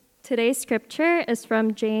Today's scripture is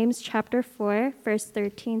from James chapter 4, verse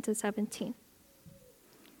 13 to 17.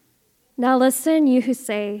 Now listen, you who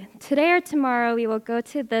say, today or tomorrow we will go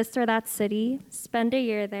to this or that city, spend a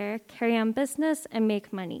year there, carry on business, and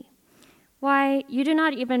make money. Why, you do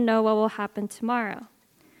not even know what will happen tomorrow.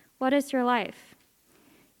 What is your life?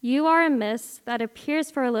 You are a mist that appears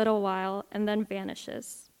for a little while and then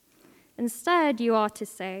vanishes. Instead, you ought to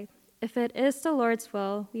say, if it is the Lord's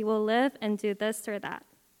will, we will live and do this or that.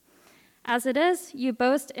 As it is, you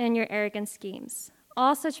boast in your arrogant schemes.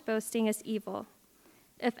 All such boasting is evil.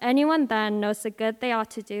 If anyone then knows the good they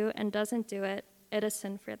ought to do and doesn't do it, it is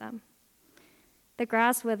sin for them. The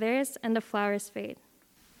grass withers and the flowers fade,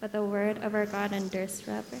 but the word of our God endures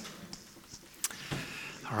forever.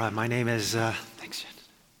 All right, my name is my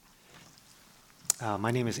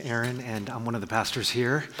name is Aaron, and I'm one of the pastors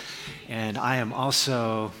here. And I am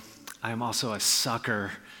also a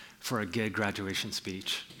sucker for a good graduation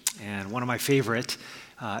speech. And one of my favorite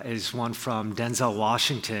is one from Denzel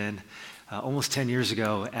Washington almost 10 years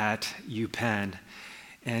ago at UPenn.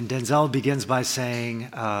 And Denzel begins by saying,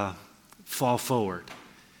 fall forward.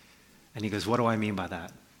 And he goes, what do I mean by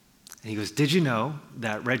that? And he goes, did you know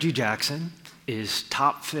that Reggie Jackson is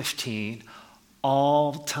top 15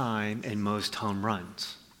 all time in most home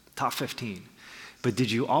runs? Top 15. But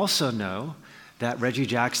did you also know that Reggie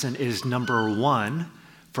Jackson is number 1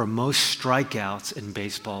 for most strikeouts in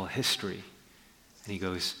baseball history? And he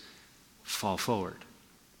goes, fall forward.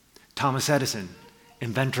 Thomas Edison,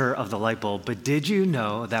 inventor of the light bulb. But did you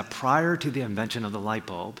know that prior to the invention of the light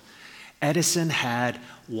bulb, Edison had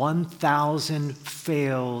 1,000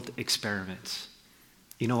 failed experiments?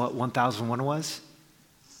 You know what 1,001 was?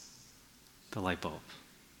 The light bulb.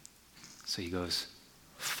 So he goes,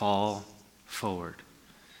 fall forward.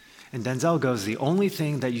 And Denzel goes, the only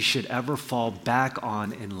thing that you should ever fall back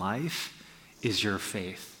on in life is your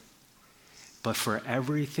faith. But for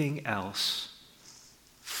everything else,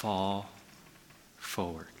 fall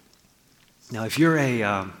forward. Now, if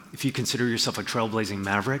you consider yourself a trailblazing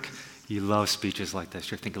maverick, you love speeches like this.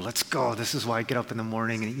 You're thinking, let's go. This is why I get up in the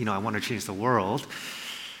morning and, I want to change the world.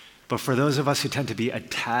 But for those of us who tend to be a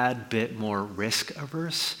tad bit more risk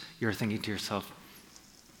averse, you're thinking to yourself,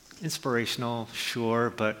 inspirational,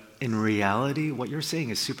 sure, but in reality, what you're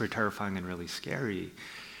saying is super terrifying and really scary.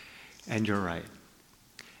 And you're right.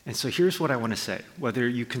 And so here's what I want to say. Whether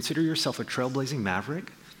you consider yourself a trailblazing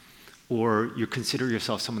maverick or you consider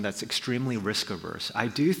yourself someone that's extremely risk averse, I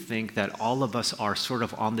do think that all of us are sort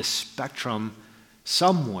of on the spectrum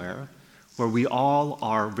somewhere where we all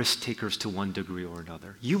are risk takers to one degree or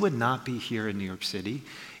another. You would not be here in New York City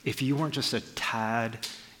if you weren't just a tad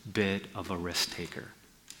bit of a risk taker.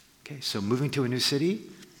 Okay, so moving to a new city,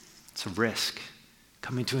 it's a risk.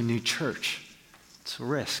 Coming to a new church, it's a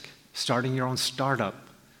risk. Starting your own startup,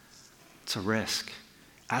 it's a risk.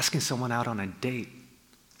 Asking someone out on a date,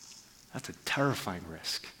 that's a terrifying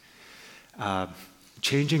risk.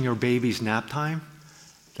 Changing your baby's nap time,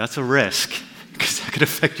 that's a risk because that could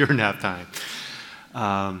affect your nap time.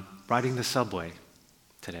 Riding the subway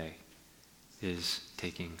today is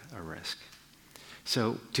taking a risk.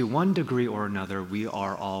 So to one degree or another, we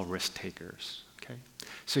are all risk takers, okay?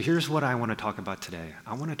 So here's what I want to talk about today.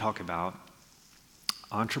 I want to talk about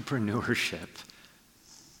entrepreneurship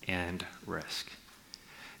and risk.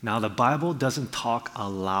 Now, the Bible doesn't talk a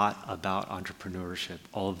lot about entrepreneurship,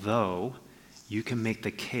 although you can make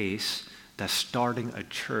the case that starting a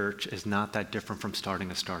church is not that different from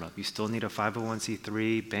starting a startup. You still need a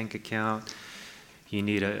 501c3, bank account. You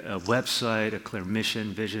need a website, a clear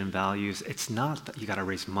mission, vision, and values. It's not that you got to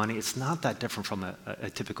raise money. It's not that different from a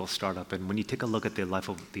typical startup. And when you take a look at the life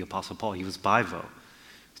of the Apostle Paul, he was bivo,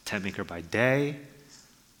 tent maker by day,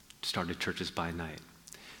 started churches by night.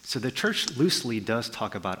 So the church loosely does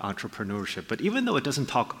talk about entrepreneurship, but even though it doesn't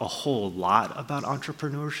talk a whole lot about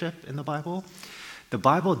entrepreneurship in the Bible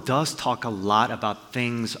does talk a lot about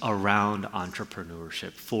things around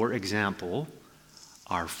entrepreneurship. For example,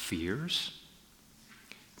 our fears,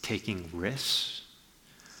 taking risks,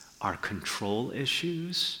 our control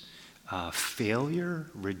issues, failure,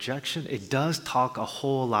 rejection. It does talk a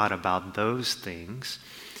whole lot about those things.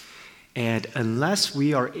 And unless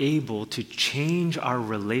we are able to change our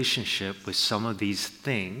relationship with some of these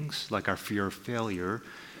things, like our fear of failure,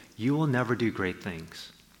 you will never do great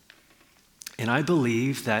things. And I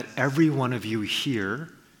believe that every one of you here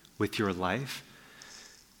with your life,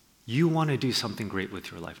 you want to do something great with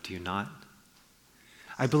your life, do you not?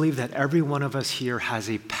 I believe that every one of us here has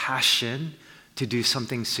a passion to do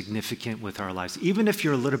something significant with our lives. Even if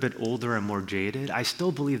you're a little bit older and more jaded, I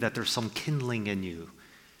still believe that there's some kindling in you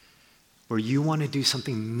where you want to do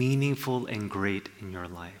something meaningful and great in your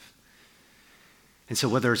life. And so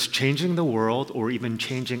whether it's changing the world or even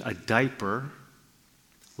changing a diaper,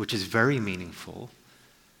 which is very meaningful,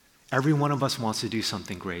 every one of us wants to do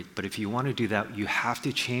something great. But if you want to do that, you have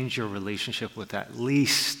to change your relationship with at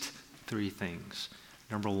least 3 things.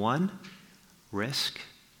 Number 1, risk.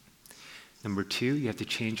 Number 2, you have to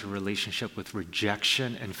change your relationship with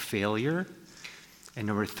rejection and failure. And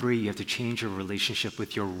number 3, you have to change your relationship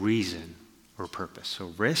with your reason or purpose.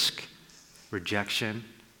 So risk, rejection,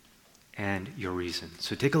 and your reason.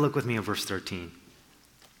 So take a look with me at verse 13.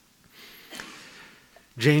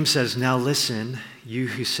 James says, "Now listen, you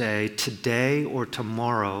who say, today or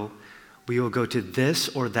tomorrow we will go to this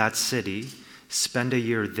or that city, spend a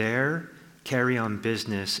year there, carry on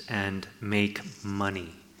business, and make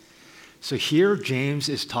money." So here James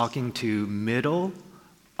is talking to middle,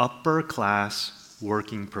 upper class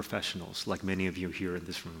working professionals, like many of you here in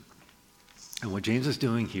this room. And what James is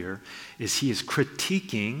doing here is he is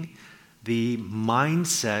critiquing the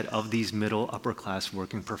mindset of these middle, upper class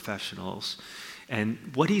working professionals. And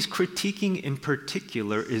what he's critiquing in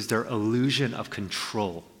particular is their illusion of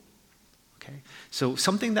control. Okay? So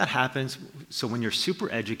something that happens, so when you're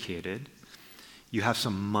super educated, you have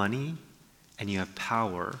some money and you have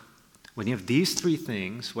power. When you have these 3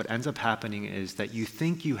 things, what ends up happening is that you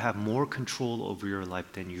think you have more control over your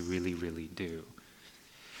life than you really, really do.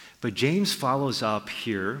 But James follows up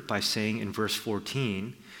here by saying in verse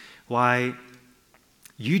 14, why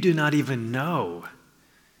you do not even know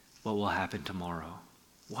what will happen tomorrow.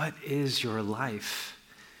 What is your life?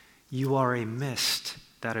 You are a mist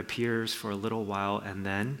that appears for a little while and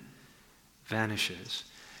then vanishes.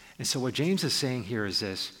 And so what James is saying here is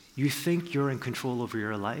this: you think you're in control over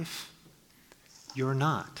your life? You're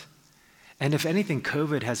not. And if anything,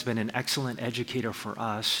 COVID has been an excellent educator for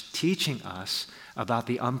us, teaching us about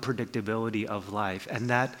the unpredictability of life and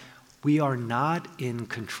that we are not in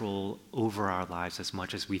control over our lives as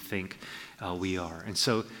much as we think we are. And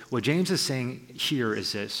so what James is saying here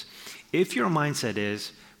is this: if your mindset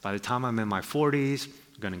is, by the time I'm in my 40s,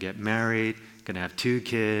 I'm going to get married, going to have 2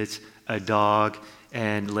 kids, a dog,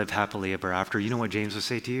 and live happily ever after, you know what James will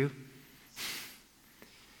say to you?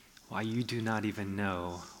 Why, you do not even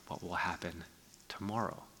know what will happen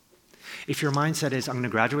tomorrow. If your mindset is, I'm going to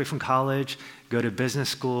graduate from college, go to business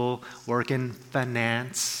school, work in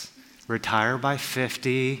finance, retire by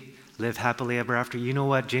 50, live happily ever after, you know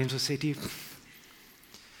what James will say to you?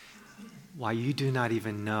 Why, you do not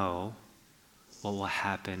even know what will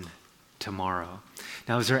happen tomorrow.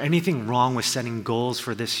 Now, is there anything wrong with setting goals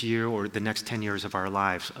for this year or the next 10 years of our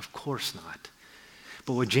lives? Of course not.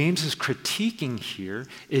 But what James is critiquing here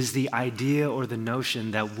is the idea or the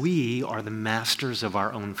notion that we are the masters of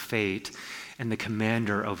our own fate and the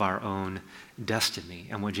commander of our own destiny.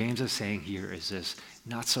 And what James is saying here is this: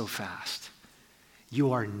 not so fast.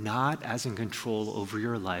 You are not as in control over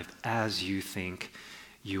your life as you think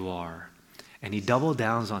you are. And he double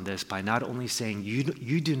downs on this by not only saying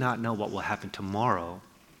you do not know what will happen tomorrow,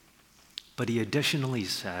 but he additionally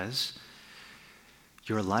says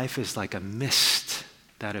your life is like a mist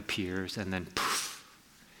that appears and then poof,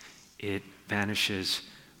 it vanishes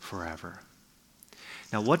forever.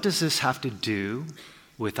 Now, what does this have to do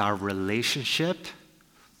with our relationship,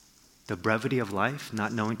 the brevity of life,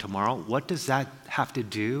 not knowing tomorrow? What does that have to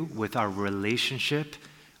do with our relationship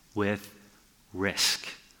with risk,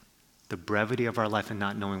 the brevity of our life and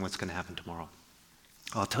not knowing what's going to happen tomorrow?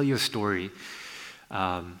 I'll tell you a story.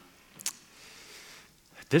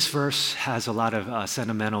 This verse has a lot of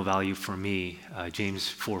sentimental value for me, James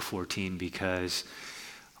 4:14, because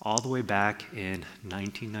all the way back in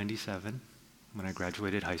 1997, when I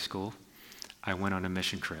graduated high school, I went on a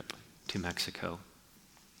mission trip to Mexico.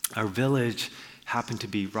 Our village happened to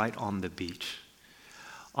be right on the beach.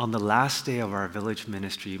 On the last day of our village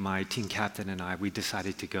ministry, my team captain and I, we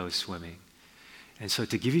decided to go swimming. And so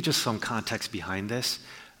to give you just some context behind this,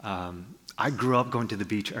 I grew up going to the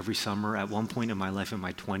beach every summer. At one point in my life, in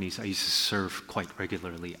my 20s, I used to surf quite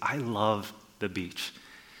regularly. I love the beach.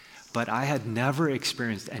 But I had never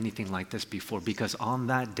experienced anything like this before, because on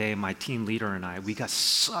that day, my team leader and I, we got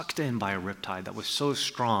sucked in by a riptide that was so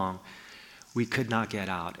strong, we could not get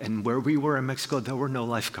out. And where we were in Mexico, there were no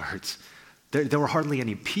lifeguards. There were hardly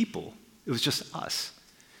any people. It was just us.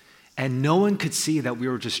 And no one could see that we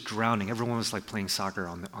were just drowning. Everyone was like playing soccer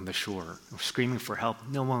on the shore, screaming for help.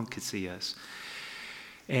 No one could see us.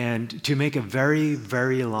 And to make a very,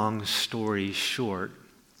 very long story short,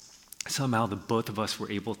 somehow the both of us were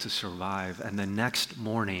able to survive. And the next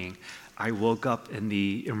morning, I woke up in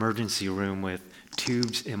the emergency room with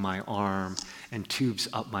tubes in my arm and tubes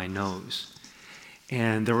up my nose.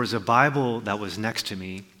 And there was a Bible that was next to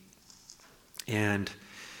me. And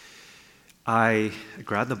I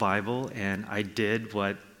grabbed the Bible and I did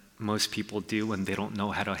what most people do when they don't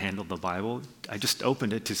know how to handle the Bible. I just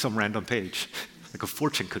opened it to some random page, like a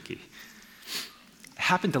fortune cookie. I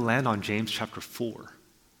happened to land on James chapter 4.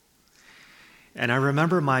 And I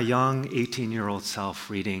remember my young 18-year-old self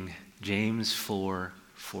reading James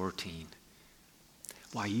 4:14.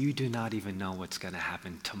 Why, you do not even know what's going to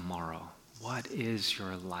happen tomorrow. What is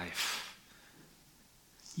your life?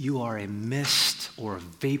 You are a mist or a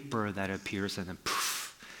vapor that appears and then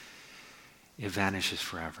poof, it vanishes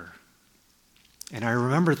forever. And I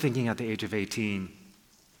remember thinking at the age of 18,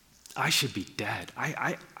 I should be dead.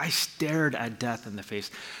 I stared at death in the face.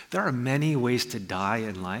 There are many ways to die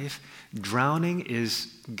in life. Drowning is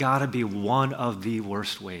gotta be one of the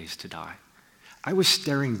worst ways to die. I was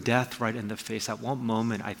staring death right in the face. At one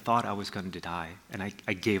moment, I thought I was going to die, and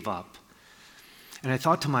I gave up. And I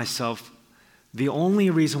thought to myself, the only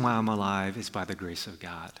reason why I'm alive is by the grace of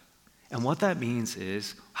God. And what that means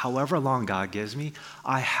is, however long God gives me,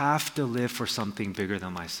 I have to live for something bigger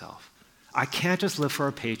than myself. I can't just live for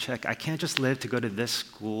a paycheck. I can't just live to go to this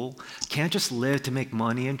school. Can't just live to make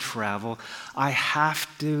money and travel. I have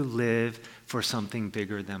to live for something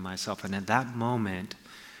bigger than myself. And at that moment,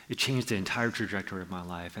 it changed the entire trajectory of my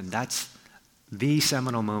life. And that's the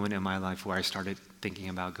seminal moment in my life where I started thinking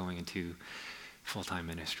about going into full-time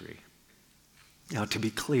ministry. Now, to be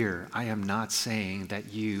clear, I am not saying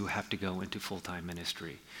that you have to go into full-time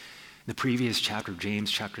ministry. In the previous chapter,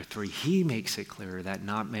 James chapter 3, he makes it clear that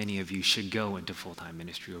not many of you should go into full-time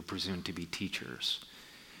ministry or presume to be teachers.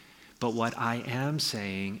 But what I am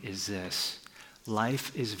saying is this: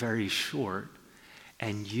 life is very short,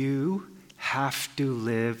 and you have to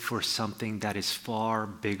live for something that is far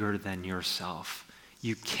bigger than yourself.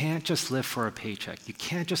 You can't just live for a paycheck. You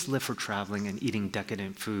can't just live for traveling and eating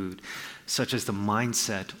decadent food, such as the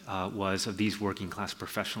mindset was of these working class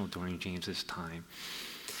professionals during James's time.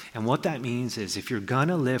 And what that means is, if you're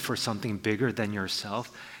gonna live for something bigger than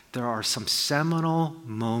yourself, there are some seminal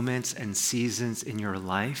moments and seasons in your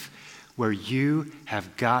life where you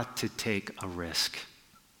have got to take a risk.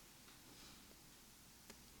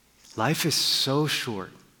 Life is so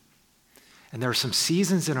short. And there are some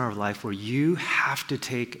seasons in our life where you have to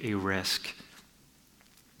take a risk.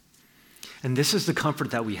 And this is the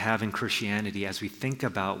comfort that we have in Christianity as we think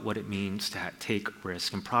about what it means to take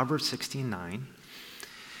risk. In Proverbs 16:9,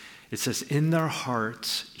 it says, "In their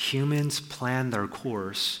hearts, humans plan their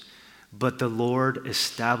course, but the Lord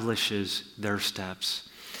establishes their steps."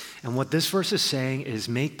 And what this verse is saying is,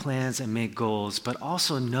 make plans and make goals, but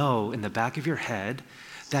also know in the back of your head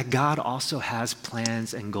that God also has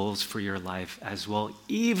plans and goals for your life as well,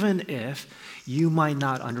 even if you might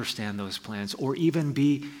not understand those plans or even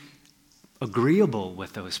be agreeable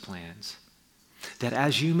with those plans. That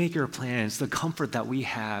as you make your plans, the comfort that we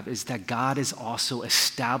have is that God is also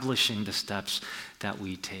establishing the steps that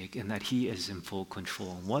we take and that he is in full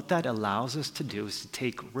control. And what that allows us to do is to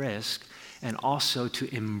take risk and also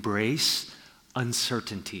to embrace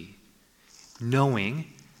uncertainty,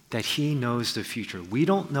 knowing that he knows the future. We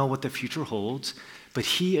don't know what the future holds, but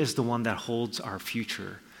he is the one that holds our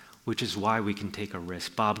future, which is why we can take a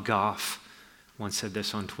risk. Bob Goff once said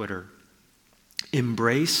this on Twitter: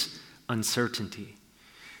 embrace uncertainty.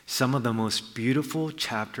 Some of the most beautiful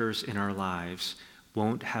chapters in our lives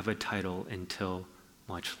won't have a title until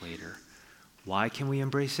much later. Why can we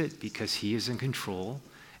embrace it? Because he is in control,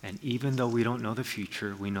 and even though we don't know the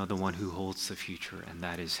future, we know the one who holds the future, and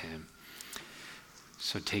that is him.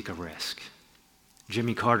 So take a risk.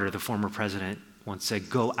 Jimmy Carter, the former president, once said,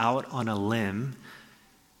 "Go out on a limb,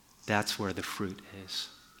 that's where the fruit is."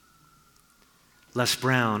 Les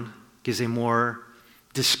Brown gives a more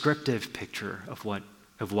descriptive picture of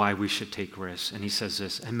why we should take risks. And he says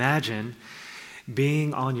this: imagine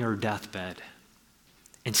being on your deathbed,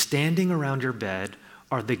 and standing around your bed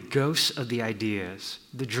are the ghosts of the ideas,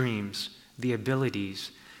 the dreams, the abilities,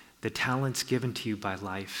 the talents given to you by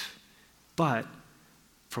life. But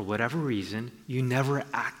for whatever reason, you never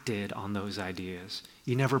acted on those ideas.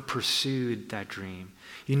 You never pursued that dream.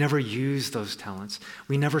 You never used those talents.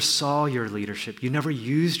 We never saw your leadership. You never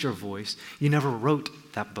used your voice. You never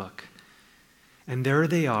wrote that book. And there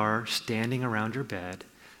they are, standing around your bed,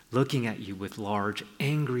 looking at you with large,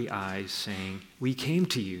 angry eyes, saying, "We came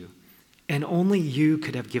to you, and only you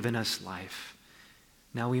could have given us life.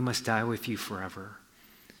 Now we must die with you forever."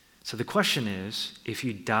 So the question is, if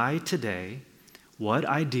you die today, what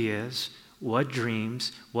ideas, what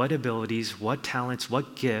dreams, what abilities, what talents,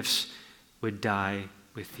 what gifts would die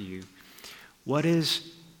with you? What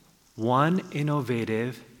is one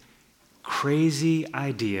innovative, crazy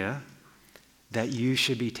idea that you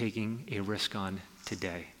should be taking a risk on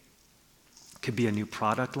today? It could be a new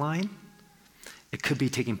product line. It could be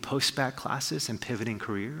taking post-bac classes and pivoting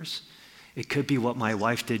careers. It could be what my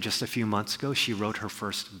wife did just a few months ago. She wrote her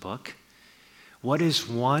first book. What is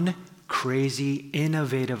one crazy,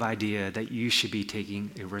 innovative idea that you should be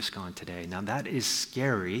taking a risk on today? Now, that is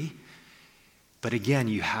scary, but again,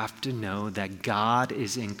 you have to know that God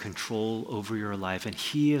is in control over your life, and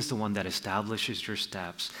He is the one that establishes your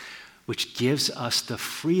steps, which gives us the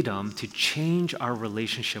freedom to change our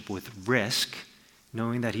relationship with risk,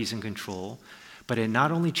 knowing that He's in control. But it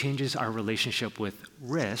not only changes our relationship with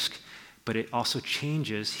risk, but He also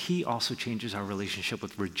changes our relationship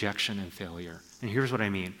with rejection and failure. And here's what I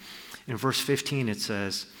mean. In verse 15, it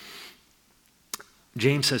says,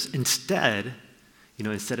 James says, instead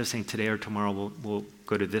of saying today or tomorrow we'll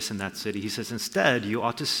go to this and that city, he says, instead, you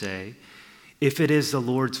ought to say, if it is the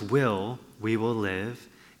Lord's will, we will live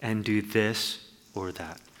and do this or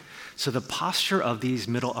that. So the posture of these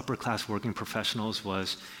middle upper class working professionals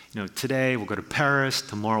was, today we'll go to Paris,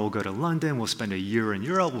 tomorrow we'll go to London, we'll spend a year in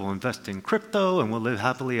Europe, we'll invest in crypto, and we'll live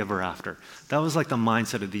happily ever after. That was like the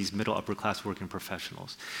mindset of these middle upper class working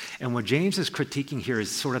professionals. And what James is critiquing here is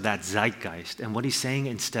sort of that zeitgeist. And what he's saying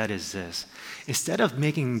instead is this. Instead of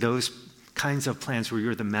making those kinds of plans where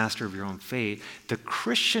you're the master of your own fate, the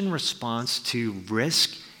Christian response to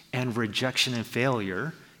risk and rejection and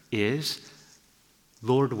failure is,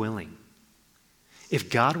 Lord willing. If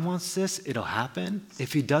God wants this, it'll happen.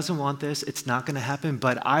 If He doesn't want this, it's not going to happen.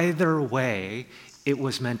 But either way, it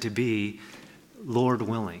was meant to be Lord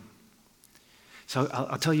willing. So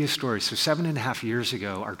I'll tell you a story. So 7.5 years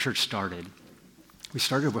ago, our church started. We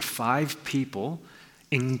started with 5 people,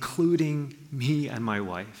 including me and my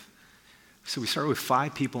wife. So we started with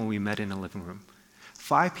 5 people and we met in a living room.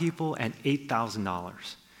 5 people and $8,000.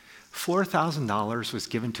 $4,000 was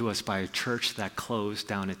given to us by a church that closed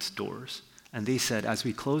down its doors. And they said, as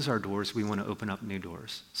we close our doors, we want to open up new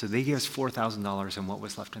doors. So they gave us $4,000 and what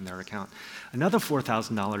was left in their account. Another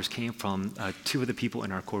 $4,000 came from 2 of the people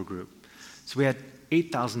in our core group. So we had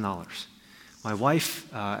 $8,000. My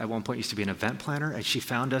wife, at one point, used to be an event planner, and she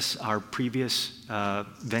found us our previous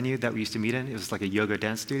venue that we used to meet in. It was like a yoga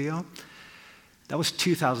dance studio. That was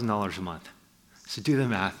 $2,000 a month. So do the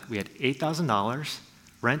math. We had $8,000,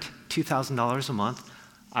 rent $2,000 a month.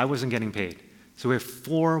 I wasn't getting paid. So we have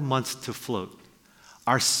 4 months to float.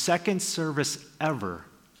 Our second service ever,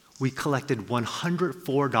 we collected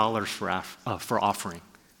 $104 for offering.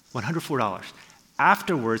 $104.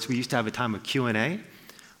 Afterwards, we used to have a time of Q&A.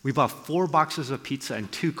 We bought 4 boxes of pizza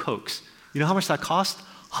and 2 Cokes. You know how much that cost?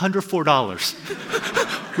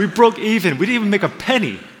 $104. We broke even. We didn't even make a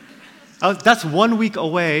penny. That's 1 week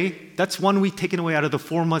away. That's 1 week taken away out of the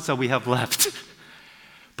 4 months that we have left.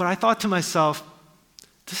 But I thought to myself,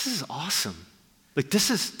 this is awesome. Like, this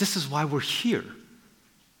is why we're here.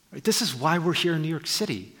 Right? This is why we're here in New York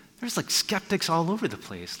City. There's like skeptics all over the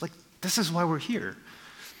place. Like, this is why we're here.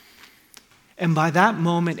 And by that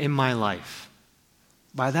moment in my life,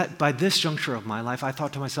 by this juncture of my life, I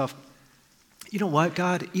thought to myself, you know what,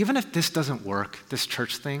 God, even if this doesn't work, this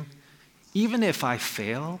church thing, even if I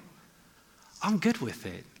fail, I'm good with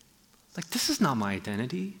it. Like, this is not my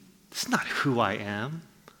identity. This is not who I am.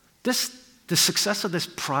 The success of this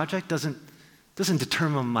project doesn't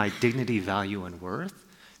determine my dignity, value, and worth.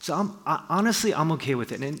 So honestly, I'm okay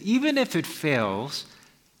with it. And even if it fails,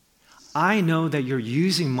 I know that you're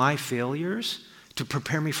using my failures to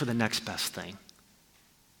prepare me for the next best thing.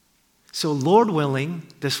 So Lord willing,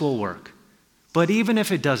 this will work. But even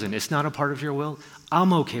if it doesn't, it's not a part of your will,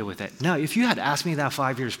 I'm okay with it. Now, if you had asked me that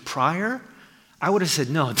 5 years prior, I would have said,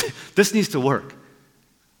 no, this needs to work.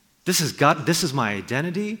 This is God, this is my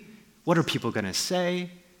identity. What are people going to say?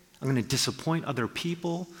 I'm going to disappoint other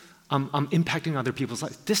people. I'm impacting other people's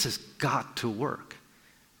lives. This has got to work.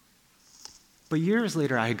 But years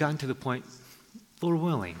later, I had gotten to the point, Lord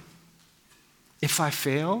willing, if I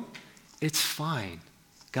fail, it's fine.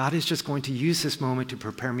 God is just going to use this moment to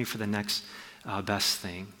prepare me for the next best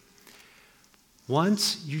thing.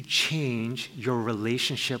 Once you change your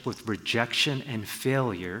relationship with rejection and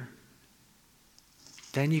failure,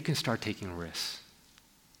 then you can start taking risks.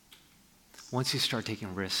 Once you start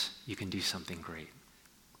taking risks, you can do something great.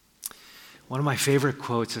 One of my favorite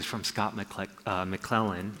quotes is from Scott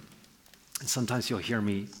McClellan. And sometimes you'll hear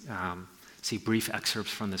me see brief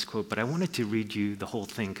excerpts from this quote, but I wanted to read you the whole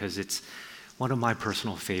thing because it's one of my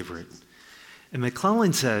personal favorite. And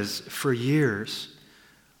McClellan says, for years,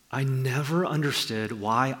 I never understood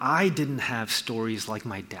why I didn't have stories like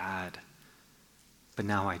my dad, but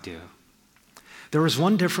now I do. There was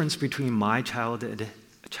one difference between my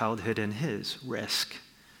childhood and his, risk.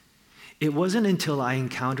 It wasn't until I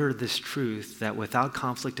encountered this truth that without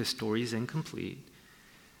conflict, a story is incomplete,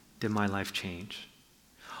 did my life change.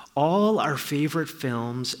 All our favorite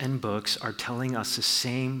films and books are telling us the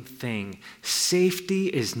same thing. Safety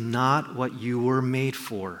is not what you were made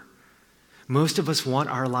for. Most of us want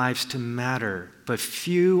our lives to matter, but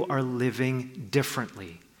few are living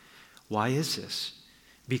differently. Why is this?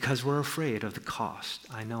 Because we're afraid of the cost.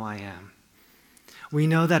 I know I am. We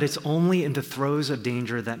know that it's only in the throes of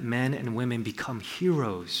danger that men and women become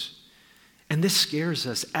heroes. And this scares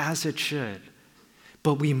us, as it should.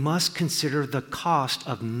 But we must consider the cost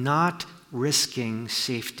of not risking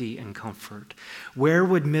safety and comfort. Where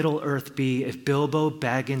would Middle-earth be if Bilbo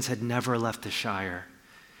Baggins had never left the Shire?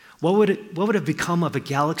 What would have become of a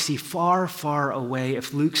galaxy far, far away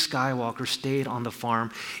if Luke Skywalker stayed on the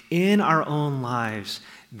farm? In our own lives,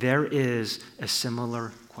 there is a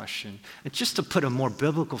similar question. And just to put a more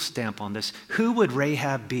biblical stamp on this, who would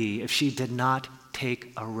Rahab be if she did not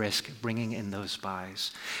take a risk bringing in those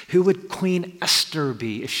spies? Who would Queen Esther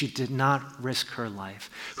be if she did not risk her life?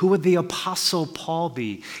 Who would the Apostle Paul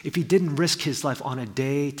be if he didn't risk his life on a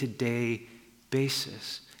day-to-day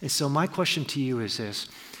basis? And so my question to you is this: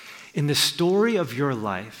 in the story of your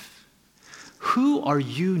life, who are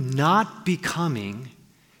you not becoming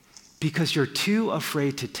because you're too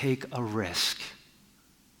afraid to take a risk?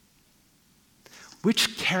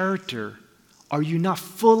 Which character are you not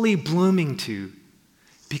fully blooming to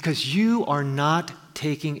because you are not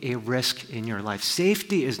taking a risk in your life?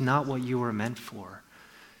 Safety is not what you were meant for.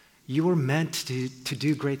 You were meant to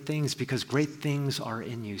do great things because great things are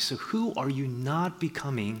in you. So who are you not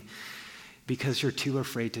becoming because you're too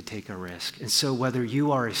afraid to take a risk? And so whether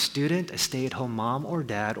you are a student, a stay-at-home mom or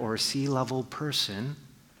dad, or a C-level person,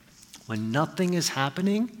 when nothing is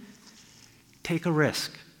happening, take a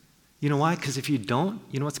risk. You know why? Because if you don't,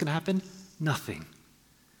 you know what's going to happen? Nothing.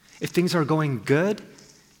 If things are going good,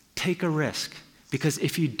 take a risk. Because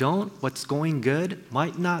if you don't, what's going good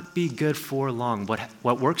might not be good for long.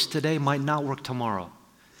 What works today might not work tomorrow.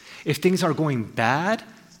 If things are going bad,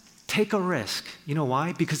 take a risk. You know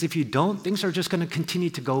why? Because if you don't, things are just going to continue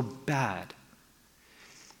to go bad.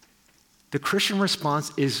 The Christian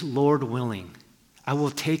response is, Lord willing. I will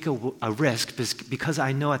take a risk because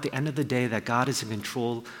I know at the end of the day that God is in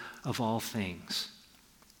control of all things.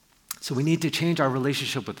 So we need to change our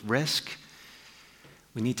relationship with risk.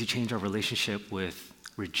 We need to change our relationship with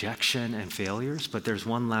rejection and failures. But there's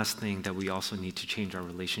one last thing that we also need to change our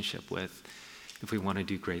relationship with if we want to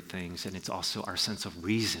do great things, and it's also our sense of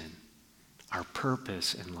reason, our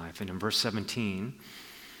purpose in life. And in verse 17,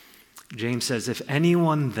 James says, if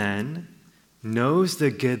anyone then knows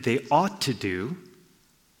the good they ought to do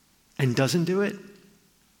and doesn't do it,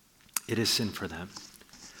 it is sin for them.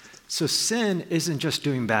 So sin isn't just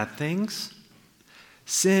doing bad things.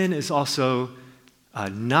 Sin is also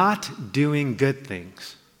not doing good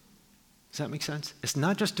things. Does that make sense? It's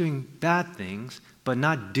not just doing bad things, but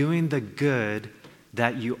not doing the good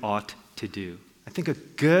that you ought to do. I think a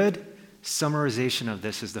good summarization of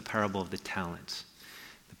this is the parable of the talents.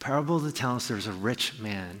 The parable of the talents, there's a rich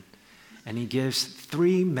man, and he gives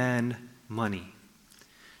 3 men money.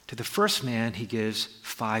 To the first man, he gives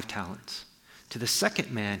 5 talents. To the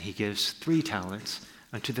second man, he gives 3 talents.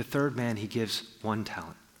 And to the third man, he gives 1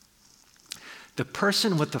 talent. The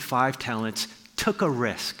person with the 5 talents took a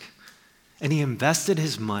risk, and he invested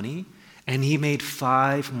his money, and he made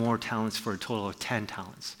 5 more talents for a total of 10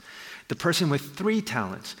 talents. The person with 3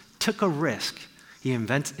 talents took a risk. He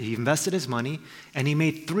invested his money, and he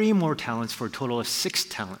made 3 more talents for a total of 6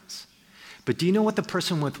 talents. But do you know what the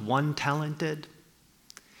person with 1 talent did?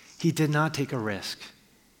 He did not take a risk.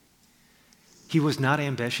 He was not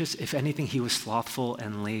ambitious. If anything, he was slothful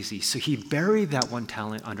and lazy. So he buried that 1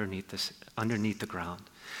 talent underneath the ground.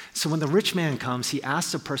 So when the rich man comes, he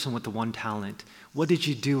asks the person with the 1 talent, what did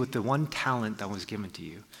you do with the 1 talent that was given to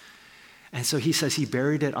you? And so he says he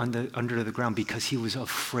buried it under the ground because he was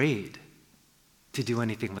afraid to do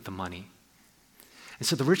anything with the money. And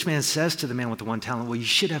so the rich man says to the man with the 1 talent, well, you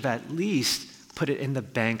should have at least put it in the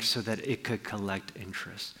bank so that it could collect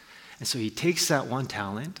interest. And so he takes that 1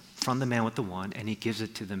 talent from the man with the 1, and he gives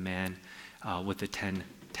it to the man with the 10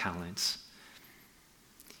 talents.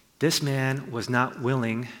 This man was not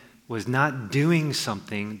doing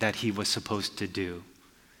something that he was supposed to do.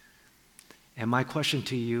 And my question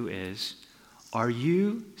to you is, are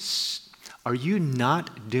you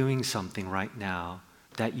not doing something right now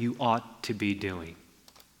that you ought to be doing?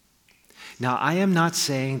 Now, I am not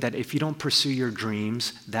saying that if you don't pursue your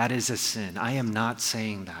dreams, that is a sin. I am not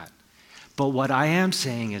saying that. But what I am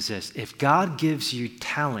saying is this: if God gives you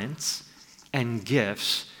talents and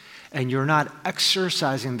gifts, and you're not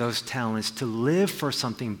exercising those talents to live for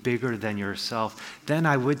something bigger than yourself, then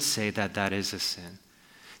I would say that that is a sin.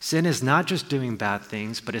 Sin is not just doing bad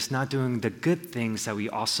things, but it's not doing the good things that we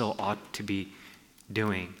also ought to be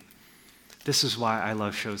doing. This is why I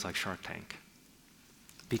love shows like Shark Tank,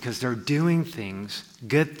 because they're doing things,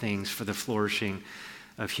 good things, for the flourishing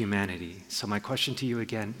of humanity. So my question to you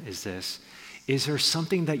again is this: is there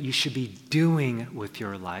something that you should be doing with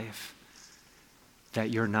your life that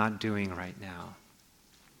you're not doing right now?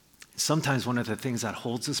 Sometimes one of the things that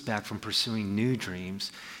holds us back from pursuing new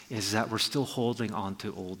dreams is that we're still holding on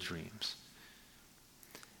to old dreams.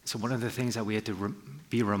 So one of the things that we have to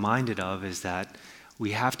be reminded of is that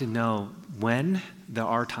we have to know when there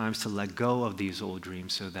are times to let go of these old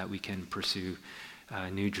dreams so that we can pursue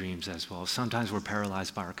new dreams as well. Sometimes we're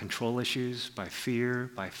paralyzed by our control issues, by fear,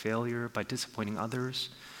 by failure, by disappointing others.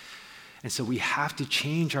 And so we have to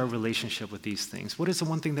change our relationship with these things. What is the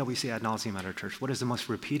one thing that we say ad nauseum at our church? What is the most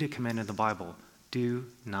repeated command in the Bible? Do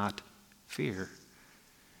not fear.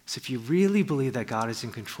 So if you really believe that God is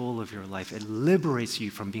in control of your life, it liberates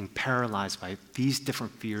you from being paralyzed by these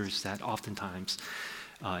different fears that oftentimes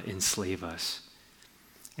enslave us.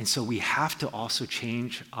 And so we have to also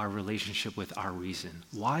change our relationship with our reason.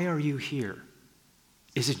 Why are you here?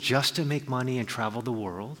 Is it just to make money and travel the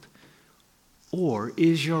world? Or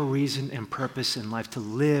is your reason and purpose in life to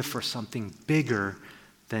live for something bigger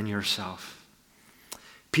than yourself?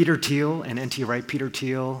 Peter Thiel and N.T. Wright. Peter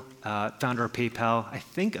Thiel, founder of PayPal, I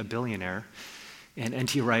think a billionaire, and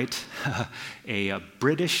N.T. Wright, a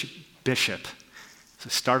British bishop, a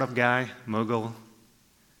startup guy, mogul,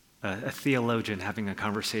 a theologian, having a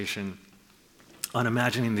conversation on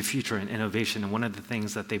imagining the future and innovation. And one of the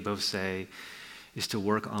things that they both say is to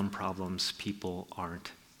work on problems people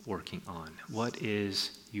aren't working on. What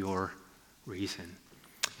is your reason?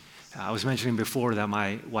 I was mentioning before that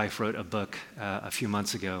my wife wrote a book a few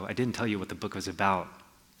months ago. I didn't tell you what the book was about.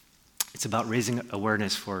 It's about raising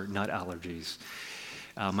awareness for nut allergies.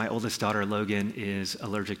 My oldest daughter, Logan, is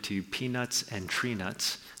allergic to peanuts and tree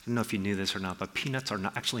nuts. I don't know if you knew this or not, but peanuts are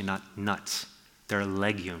actually not nuts. They're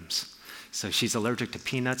legumes. So she's allergic to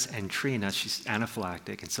peanuts and tree nuts. She's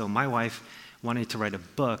anaphylactic. And so my wife wanted to write a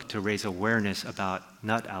book to raise awareness about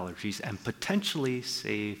nut allergies and potentially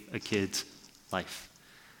save a kid's life.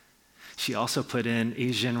 She also put in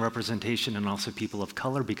Asian representation and also people of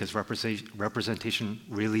color, because representation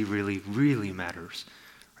really, really, really matters.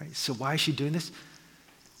 Right? So why is she doing this?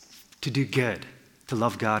 To do good, to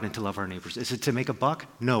love God and to love our neighbors. Is it to make a buck?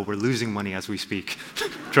 No, we're losing money as we speak.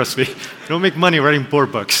 Trust me. We don't make money writing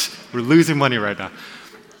board books. We're losing money right now.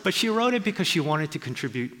 But she wrote it because she wanted to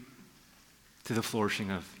contribute to the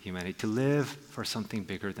flourishing of humanity, to live for something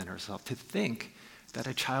bigger than herself, to think that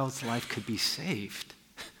a child's life could be saved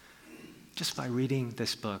just by reading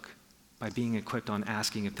this book, by being equipped on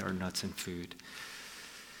asking if there are nuts in food.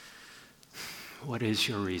 What is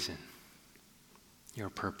your reason? Your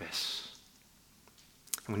purpose?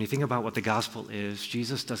 And when you think about what the gospel is,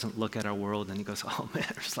 Jesus doesn't look at our world and he goes, oh man,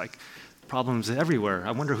 there's like problems everywhere.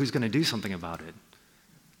 I wonder who's going to do something about it.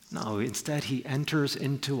 No, instead he enters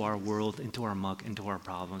into our world, into our muck, into our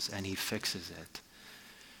problems, and he fixes it.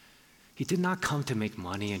 He did not come to make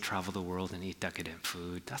money and travel the world and eat decadent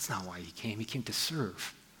food. That's not why he came. He came to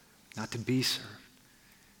serve, not to be served.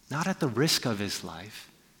 Not at the risk of his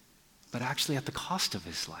life, but actually at the cost of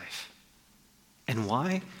his life. And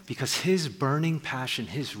why? Because his burning passion,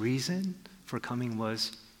 his reason for coming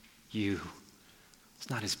was you. It's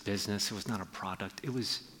not his business. It was not a product. It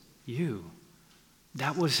was you.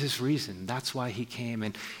 That was his reason. That's why he came.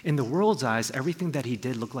 And in the world's eyes, everything that he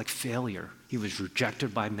did looked like failure. He was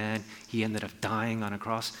rejected by men. He ended up dying on a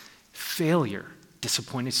cross. Failure.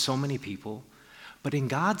 Disappointed so many people. But in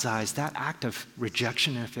God's eyes, that act of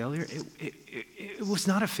rejection and failure, it was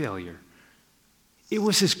not a failure. It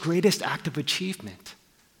was his greatest act of achievement.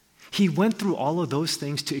 He went through all of those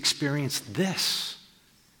things to experience this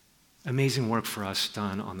amazing work for us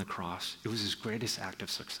done on the cross. It was his greatest act of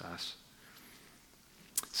success.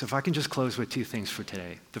 So if I can just close with two things for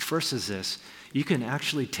today. The first is this: you can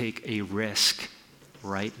actually take a risk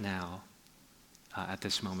right now at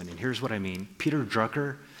this moment. And here's what I mean. Peter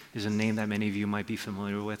Drucker is a name that many of you might be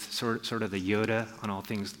familiar with, sort of the Yoda on all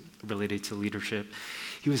things related to leadership.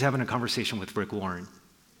 He was having a conversation with Rick Warren.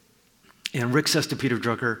 And Rick says to Peter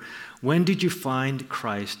Drucker, when did you find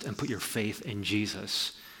Christ and put your faith in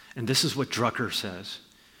Jesus? And this is what Drucker says.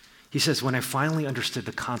 He says, when I finally understood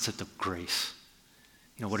the concept of grace.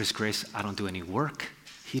 You know, what is grace? I don't do any work.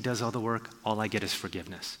 He does all the work. All I get is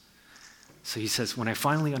forgiveness. So he says, when I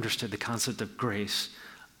finally understood the concept of grace,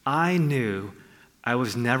 I knew I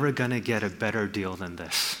was never going to get a better deal than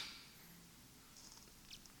this.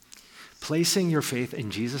 Placing your faith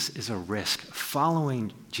in Jesus is a risk.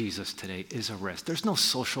 Following Jesus today is a risk. There's no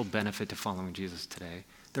social benefit to following Jesus today.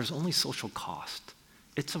 There's only social cost.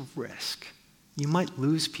 It's a risk. You might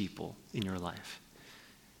lose people in your life.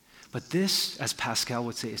 But this, as Pascal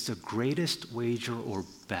would say, is the greatest wager or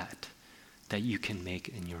bet that you can make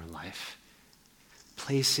in your life.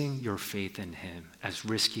 Placing your faith in him, as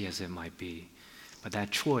risky as it might be. But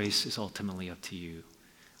that choice is ultimately up to you.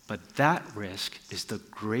 But that risk is the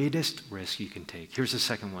greatest risk you can take. Here's the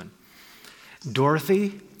second one.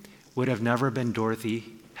 Dorothy would have never been Dorothy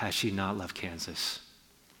had she not left Kansas.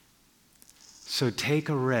 So take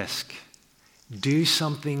a risk. Do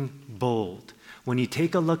something bold. When you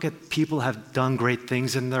take a look at people who have done great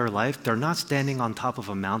things in their life, they're not standing on top of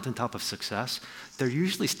a mountaintop of success. They're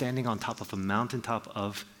usually standing on top of a mountaintop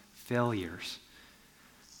of failures.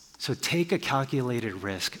 So take a calculated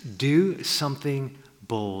risk. Do something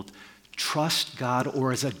bold. Trust God,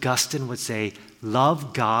 or as Augustine would say,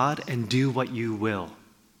 love God and do what you will.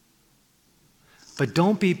 But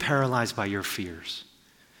don't be paralyzed by your fears.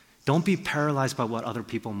 Don't be paralyzed by what other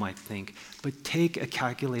people might think, but take a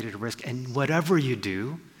calculated risk. And whatever you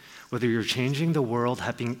do, whether you're changing the world,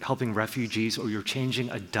 helping refugees, or you're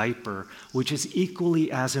changing a diaper, which is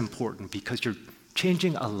equally as important because you're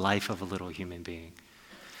changing a life of a little human being.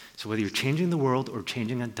 So whether you're changing the world or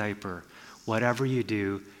changing a diaper, whatever you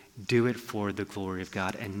do it for the glory of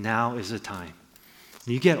God. And now is the time.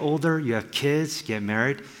 When you get older, you have kids, get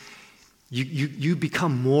married, you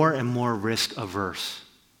become more and more risk averse.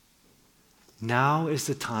 Now is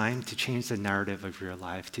the time to change the narrative of your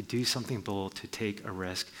life, to do something bold, to take a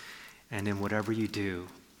risk. And in whatever you do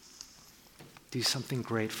something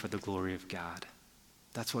great for the glory of God.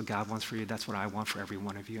 That's what God wants for you. That's what I want for every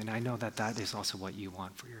one of you. And I know that that is also what you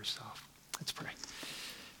want for yourself. Let's pray.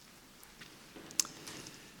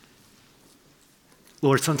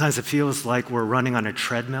 Lord, sometimes it feels like we're running on a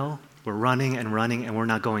treadmill. We're running, and we're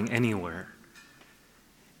not going anywhere.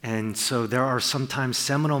 And so there are sometimes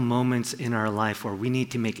seminal moments in our life where we need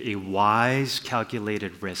to make a wise,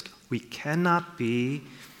 calculated risk. We cannot be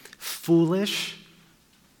foolish,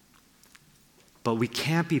 but we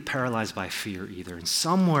can't be paralyzed by fear either. And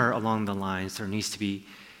somewhere along the lines, there needs to be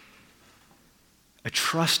a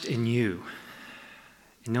trust in you,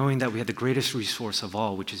 knowing that we have the greatest resource of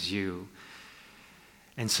all, which is you.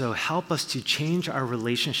 And so help us to change our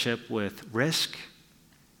relationship with risk,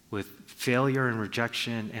 with failure and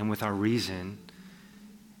rejection, and with our reason.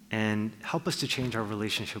 And help us to change our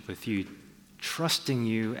relationship with you, trusting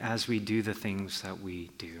you as we do the things that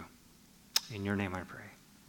we do. In your name I pray.